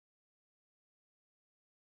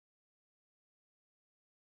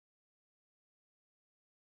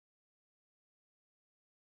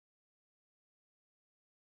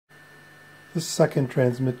This second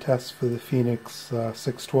transmit test for the Phoenix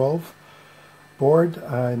 612 board.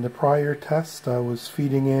 In the prior test I was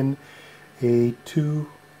feeding in a 2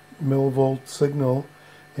 millivolt signal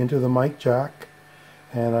into the mic jack,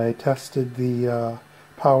 and I tested the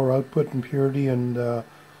power output and purity and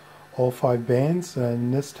all 5 bands. And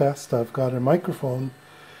in this test I've got a microphone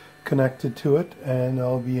connected to it, and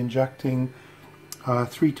I'll be injecting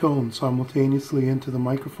 3 tones simultaneously into the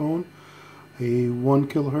microphone. A 1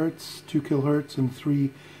 kilohertz, 2 kilohertz, and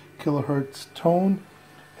 3 kilohertz tone,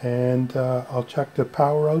 and I'll check the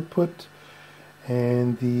power output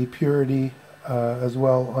and the purity as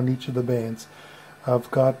well on each of the bands.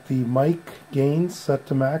 I've got the mic gain set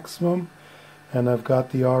to maximum, and I've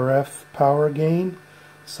got the RF power gain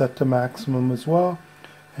set to maximum as well,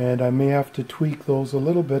 and I may have to tweak those a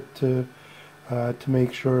little bit to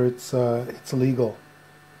make sure it's legal.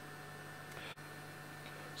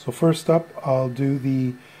 So first up, I'll do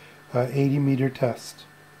the 80 meter test.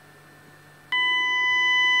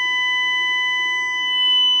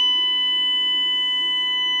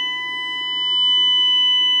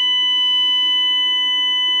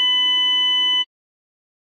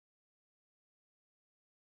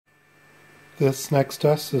 This next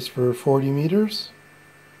test is for 40 meters.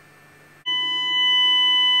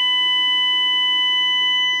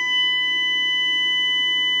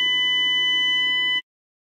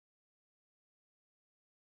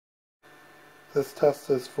 This test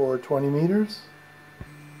is for 20 meters.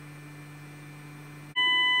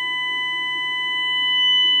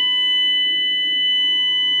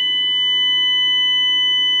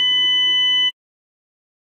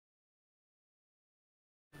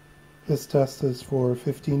 This test is for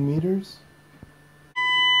 15 meters.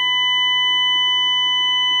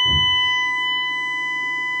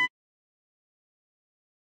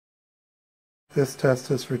 This test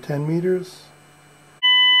is for 10 meters.